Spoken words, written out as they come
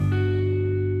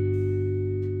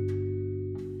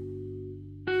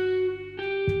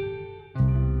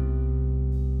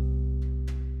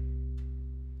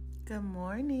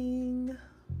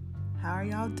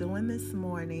y'all doing this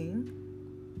morning?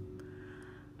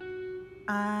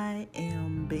 I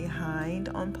am behind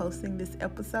on posting this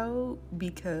episode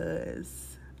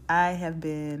because I have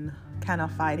been kind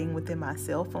of fighting within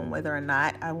myself on whether or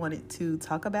not I wanted to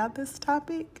talk about this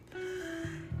topic.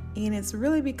 And it's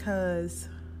really because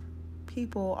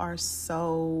people are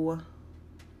so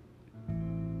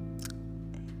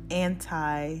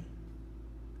anti-Bible.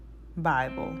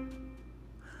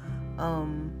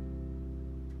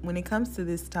 When it comes to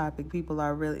this topic,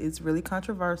 it's really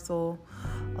controversial.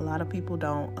 A lot of people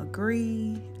don't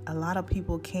agree. A lot of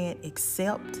people can't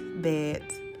accept that,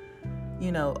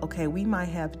 okay, we might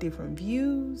have different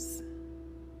views,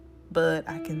 but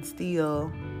I can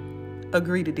still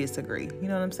agree to disagree. You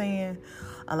know what I'm saying?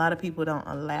 A lot of people don't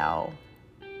allow,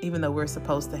 even though we're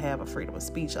supposed to have a freedom of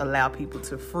speech, allow people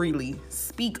to freely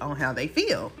speak on how they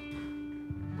feel.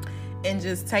 And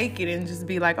just take it and just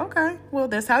be like, okay, well,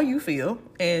 that's how you feel.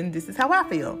 And this is how I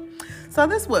feel. So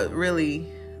this is what really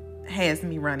has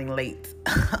me running late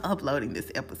uploading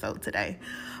this episode today.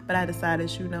 But I decided,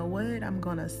 you know what? I'm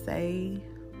going to say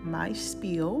my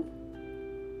spiel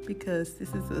because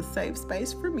this is a safe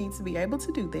space for me to be able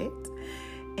to do that.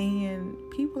 And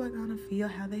people are going to feel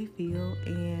how they feel.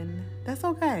 And that's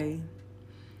okay.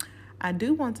 I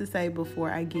do want to say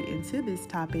before I get into this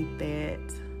topic that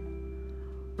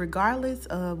regardless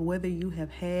of whether you have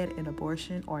had an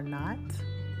abortion or not,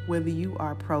 whether you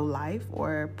are pro-life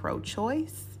or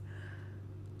pro-choice,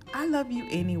 I love you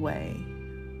anyway.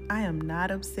 I am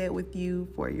not upset with you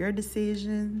for your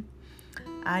decision.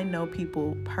 I know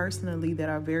people personally that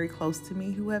are very close to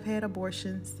me who have had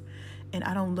abortions, and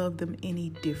I don't love them any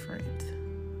different.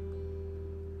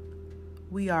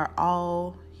 We are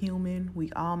all human.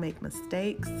 We all make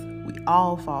mistakes. We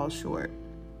all fall short.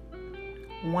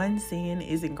 One sin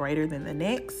isn't greater than the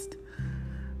next.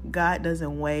 God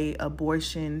doesn't weigh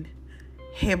abortion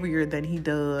heavier than he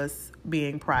does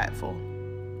being prideful.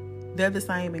 They're the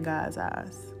same in God's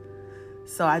eyes.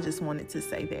 So I just wanted to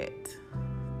say that.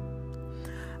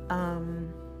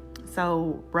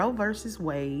 So Roe versus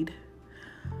Wade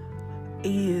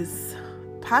is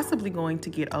possibly going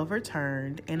to get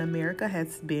overturned, and America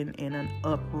has been in an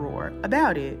uproar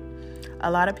about it. A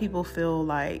lot of people feel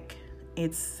like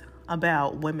it's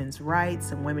about women's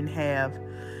rights and women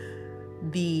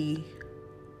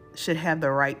should have the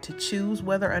right to choose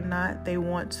whether or not they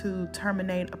want to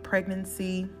terminate a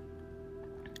pregnancy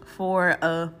for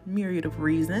a myriad of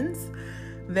reasons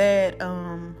that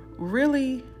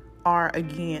really are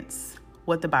against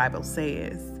what the Bible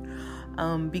says.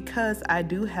 Because I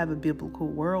do have a biblical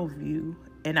worldview,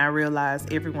 and I realize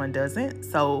everyone doesn't.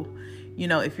 So,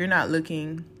 if you're not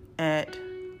looking at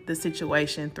the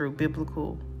situation through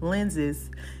biblical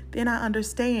lenses, then I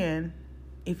understand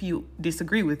if you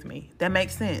disagree with me. That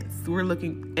makes sense. We're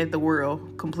looking at the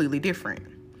world completely different.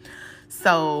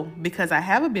 So because I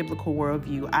have a biblical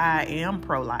worldview, I am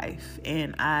pro-life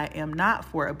and I am not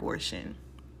for abortion.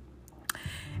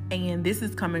 And this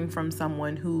is coming from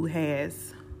someone who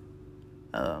has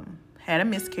had a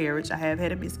miscarriage. I have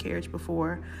had a miscarriage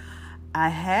before. I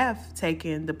have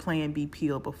taken the Plan B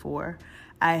pill before.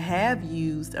 I have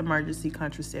used emergency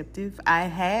contraceptive. I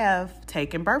have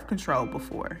taken birth control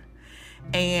before.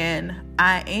 And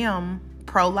I am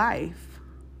pro-life.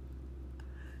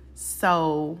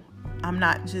 So I'm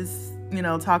not just,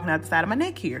 talking out the side of my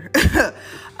neck here.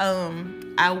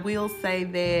 I will say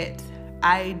that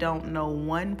I don't know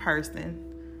one person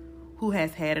who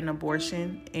has had an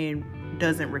abortion and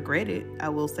doesn't regret it. I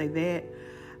will say that.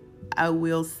 I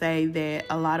will say that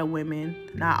a lot of women,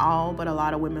 not all, but a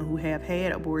lot of women who have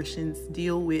had abortions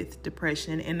deal with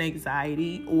depression and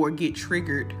anxiety or get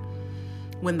triggered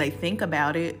when they think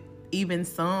about it. Even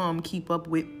some keep up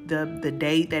with the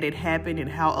date that it happened and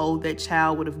how old that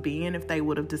child would have been if they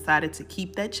would have decided to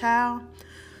keep that child.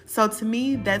 So to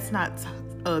me, that's not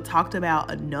talked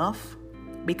about enough,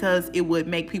 because it would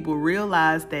make people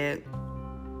realize that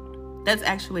that's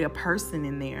actually a person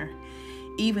in there.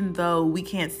 Even though we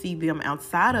can't see them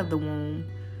outside of the womb,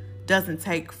 doesn't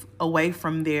take away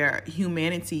from their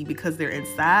humanity because they're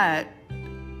inside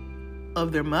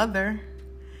of their mother.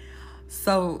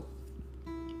 So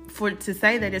to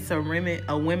say that it's a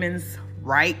women's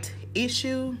right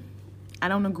issue, I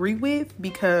don't agree with,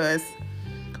 because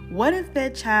what if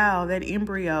that child, that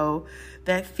embryo,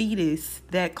 that fetus,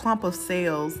 that clump of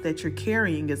cells that you're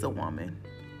carrying is a woman?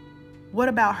 What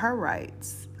about her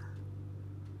rights?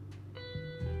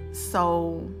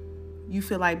 So you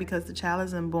feel like because the child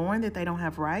isn't born that they don't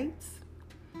have rights?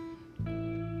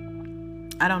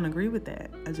 I don't agree with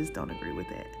that. I just don't agree with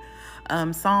that.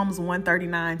 Psalms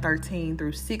 139:13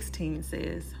 through 16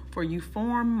 says, "For you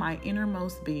form my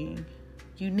innermost being.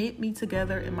 You knit me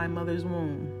together in my mother's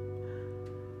womb.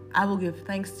 I will give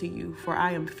thanks to you, for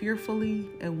I am fearfully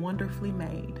and wonderfully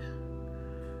made.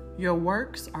 Your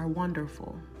works are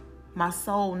wonderful. My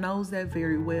soul knows that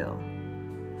very well.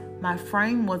 My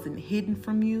frame wasn't hidden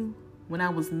from you when I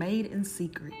was made in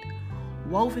secret,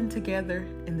 woven together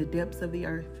in the depths of the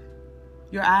earth.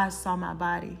 Your eyes saw my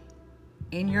body.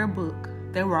 In your book,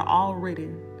 they were all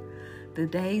written, the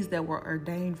days that were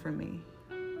ordained for me,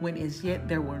 when as yet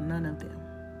there were none of them.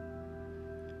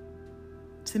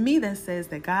 To me, that says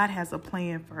that God has a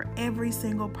plan for every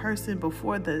single person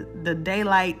before the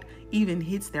daylight even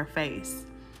hits their face.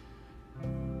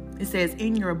 It says,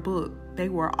 in your book, they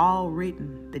were all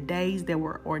written, the days that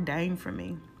were ordained for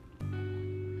me.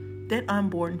 That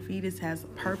unborn fetus has a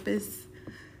purpose.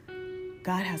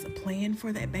 God has a plan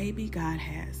for that baby. God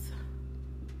has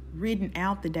written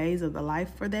out the days of the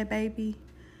life for that baby.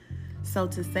 So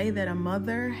to say that a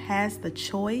mother has the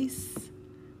choice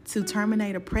to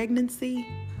terminate a pregnancy,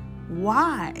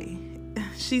 why?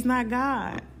 She's not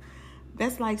God.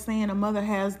 That's like saying a mother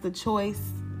has the choice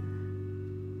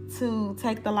to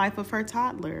take the life of her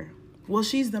toddler. Well,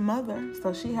 she's the mother,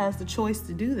 so she has the choice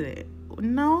to do that.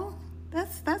 No,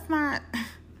 that's not.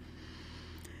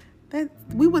 That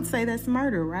we would say that's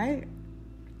murder, right?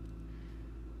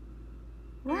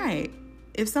 Right.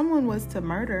 If someone was to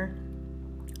murder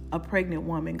a pregnant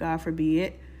woman, God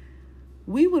forbid,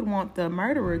 we would want the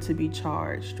murderer to be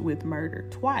charged with murder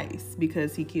twice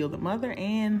because he killed the mother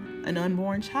and an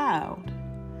unborn child.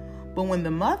 But when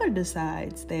the mother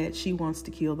decides that she wants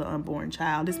to kill the unborn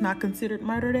child, it's not considered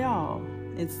murder at all.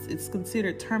 It's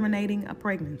considered terminating a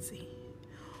pregnancy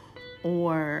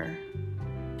or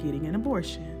getting an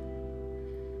abortion.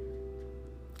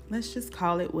 Let's just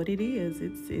call it what it is.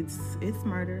 It's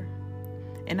murder.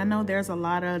 And I know there's a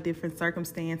lot of different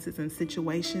circumstances and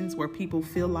situations where people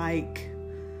feel like,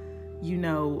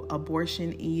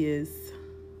 abortion is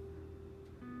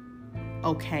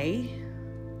okay.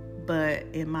 But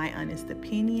in my honest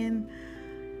opinion,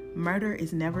 murder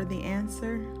is never the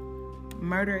answer.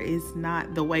 Murder is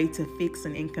not the way to fix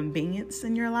an inconvenience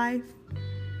in your life.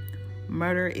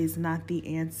 Murder is not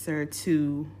the answer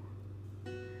to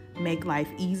make life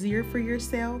easier for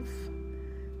yourself.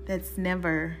 That's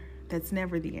never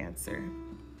the answer.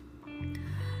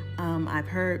 I've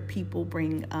heard people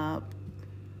bring up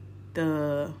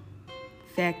the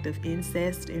fact of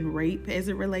incest and rape as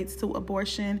it relates to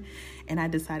abortion, and I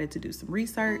decided to do some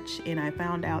research, and I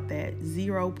found out that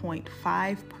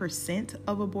 0.5%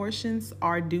 of abortions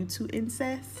are due to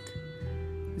incest.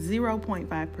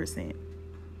 0.5%.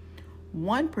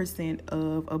 1%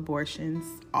 of abortions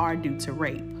are due to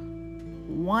rape.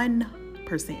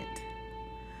 1%.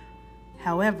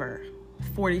 However,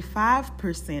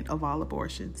 45% of all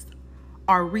abortions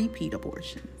are repeat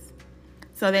abortions.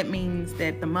 So that means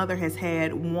that the mother has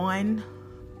had one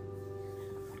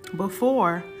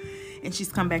before and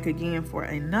she's come back again for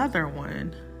another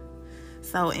one.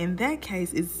 So in that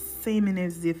case, it's seeming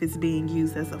as if it's being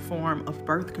used as a form of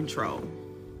birth control,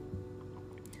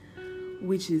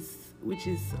 which is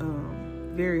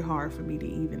very hard for me to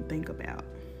even think about.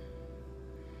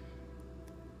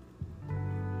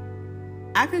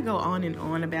 I could go on and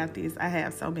on about this. I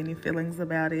have so many feelings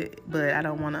about it, but I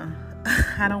don't want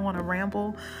to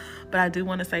ramble. But I do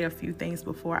want to say a few things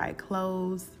before I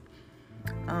close.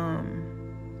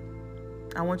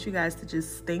 I want you guys to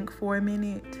just think for a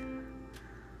minute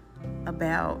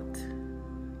about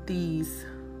these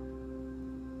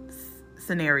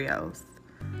scenarios.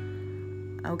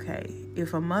 Okay,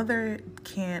 if a mother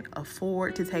can't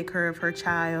afford to take care of her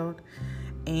child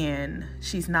and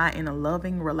she's not in a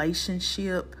loving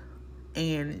relationship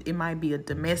and it might be a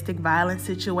domestic violence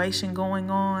situation going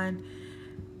on,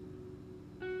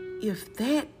 if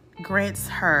that grants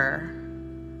her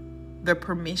the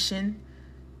permission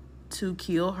to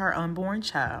kill her unborn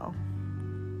child,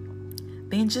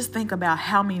 then just think about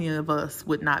how many of us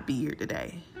would not be here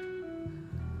today.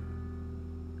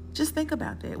 Just think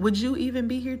about that. Would you even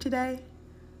be here today?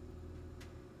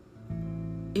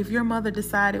 If your mother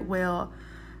decided, well,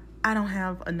 I don't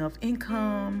have enough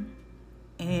income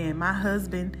and my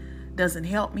husband doesn't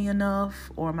help me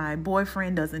enough or my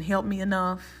boyfriend doesn't help me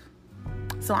enough,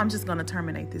 so I'm just going to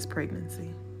terminate this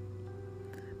pregnancy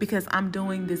because I'm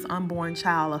doing this unborn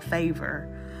child a favor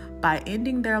by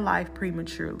ending their life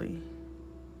prematurely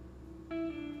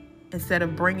instead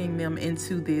of bringing them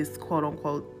into this quote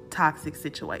unquote toxic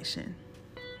situation.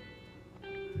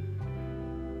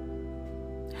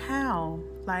 How?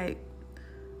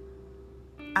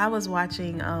 I was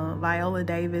watching Viola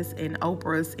Davis and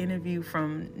Oprah's interview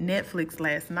from Netflix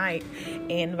last night,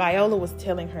 and Viola was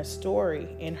telling her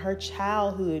story, and her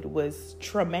childhood was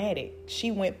traumatic.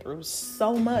 She went through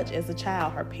so much as a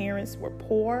child. Her parents were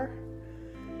poor.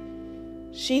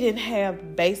 She didn't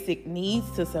have basic needs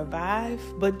to survive.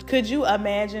 But could you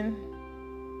imagine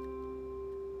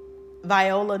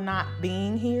Viola not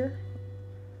being here?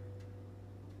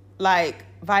 Like,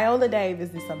 Viola Davis,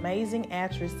 this amazing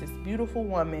actress, this beautiful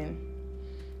woman,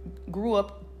 grew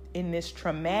up in this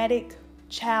traumatic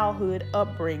childhood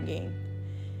upbringing.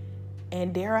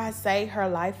 And dare I say, her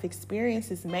life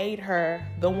experiences made her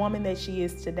the woman that she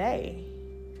is today.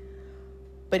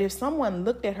 But if someone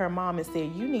looked at her mom and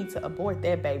said, you need to abort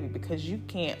that baby because you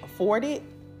can't afford it,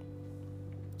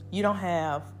 you don't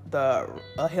have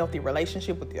a healthy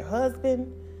relationship with your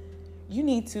husband, you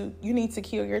need to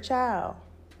kill your child,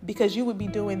 because you would be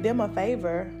doing them a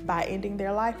favor by ending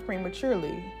their life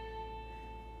prematurely.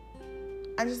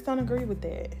 I just don't agree with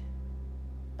that.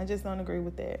 I just don't agree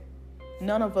with that.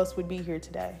 None of us would be here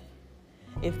today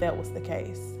if that was the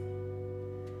case.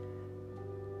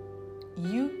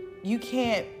 You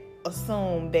can't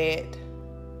assume that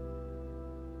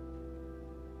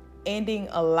ending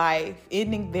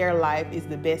their life is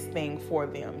the best thing for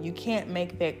them. You can't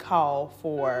make that call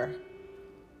for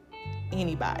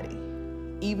anybody,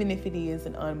 even if it is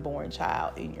an unborn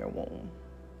child in your womb.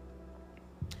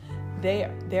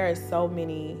 There are so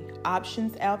many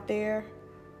options out there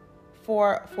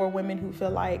for women who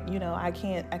feel like, I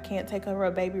can't take care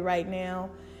of a baby right now.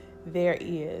 There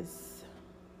is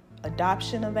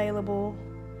adoption available.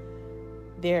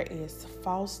 There is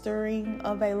fostering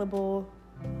available.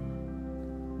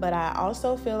 But I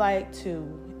also feel like,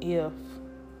 too, if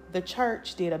the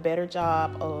church did a better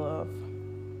job of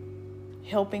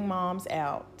helping moms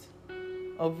out,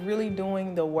 of really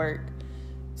doing the work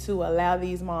to allow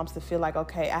these moms to feel like,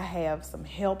 okay, I have some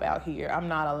help out here. I'm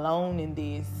not alone in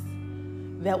this.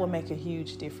 That would make a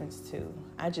huge difference too.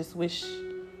 I just wish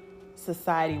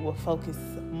society would focus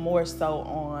more so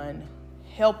on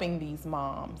helping these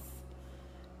moms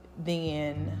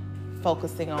than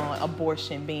focusing on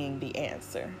abortion being the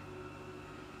answer.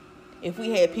 If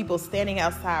we had people standing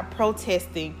outside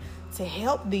protesting to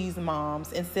help these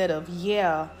moms instead of,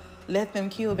 let them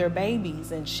kill their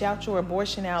babies and shout your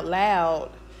abortion out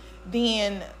loud,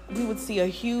 then we would see a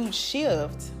huge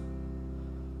shift.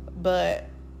 But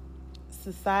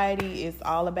society is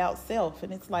all about self,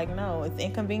 and it's like, no, it's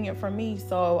inconvenient for me,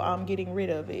 so I'm getting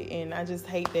rid of it. And I just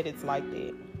hate that it's like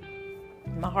that.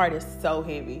 My heart is so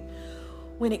heavy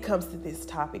when it comes to this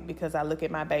topic, because I look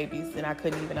at my babies and I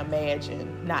couldn't even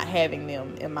imagine not having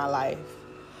them in my life.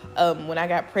 When I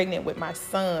got pregnant with my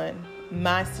son,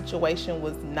 my situation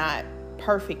was not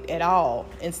perfect at all.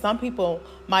 And some people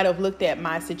might have looked at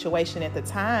my situation at the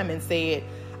time and said,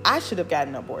 I should have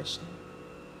gotten an abortion.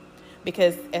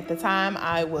 Because at the time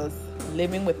I was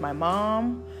living with my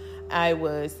mom, I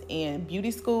was in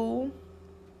beauty school,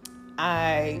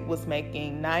 I was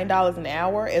making $9 an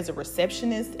hour as a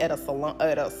receptionist at a salon,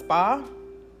 at a spa.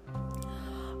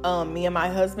 Me and my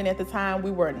husband at the time,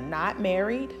 we were not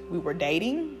married, we were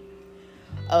dating.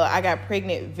 I got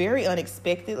pregnant very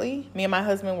unexpectedly. Me and my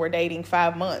husband were dating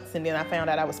 5 months, and then I found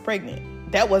out I was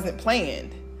pregnant. That wasn't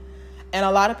planned. And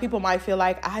a lot of people might feel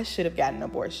like I should have gotten an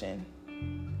abortion.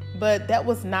 But that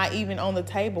was not even on the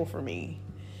table for me.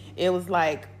 It was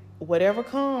like, whatever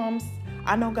comes,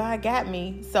 I know God got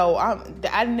me. So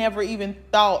I never even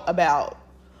thought about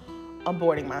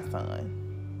aborting my son,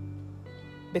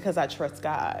 because I trust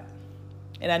God.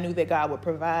 And I knew that God would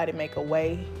provide and make a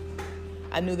way.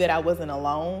 I knew that I wasn't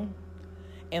alone.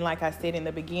 And like I said in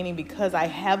the beginning, because I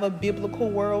have a biblical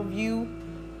worldview,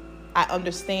 I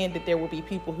understand that there will be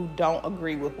people who don't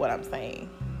agree with what I'm saying.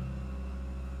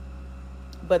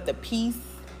 But the peace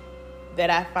that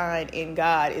I find in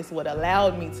God is what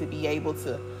allowed me to be able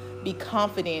to be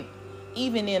confident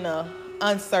even in an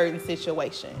uncertain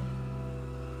situation.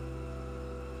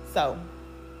 So,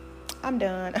 I'm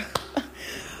done.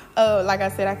 Like I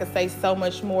said, I could say so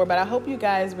much more, but I hope you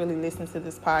guys really listen to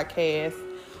this podcast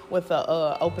with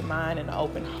an open mind and an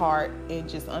open heart, and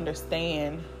just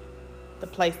understand the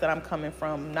place that I'm coming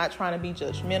from. I'm not trying to be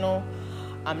judgmental.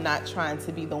 I'm not trying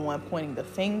to be the one pointing the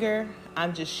finger.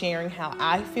 I'm just sharing how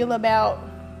I feel about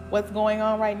what's going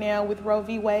on right now with Roe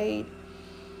v. Wade.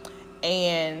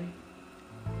 And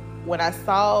when I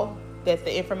saw that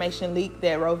the information leaked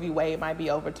that Roe v. Wade might be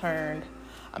overturned,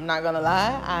 I'm not going to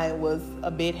lie, I was a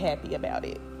bit happy about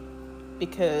it.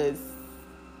 Because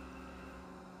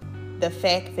the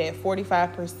fact that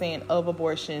 45% of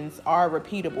abortions are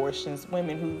repeat abortions,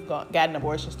 women who've gotten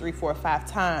abortions 3, 4, 5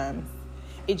 times,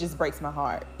 it just breaks my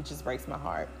heart. It just breaks my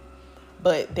heart.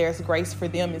 But there's grace for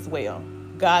them as well.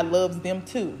 God loves them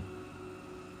too.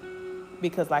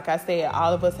 Because like I said,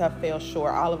 all of us have failed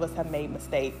short. All of us have made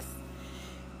mistakes.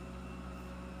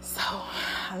 So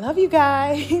I love you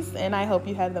guys, and I hope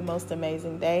you have the most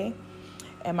amazing day.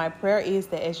 And my prayer is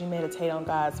that as you meditate on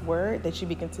God's word, that you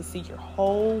begin to see your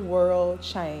whole world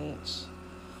change.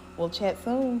 We'll chat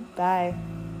soon. Bye.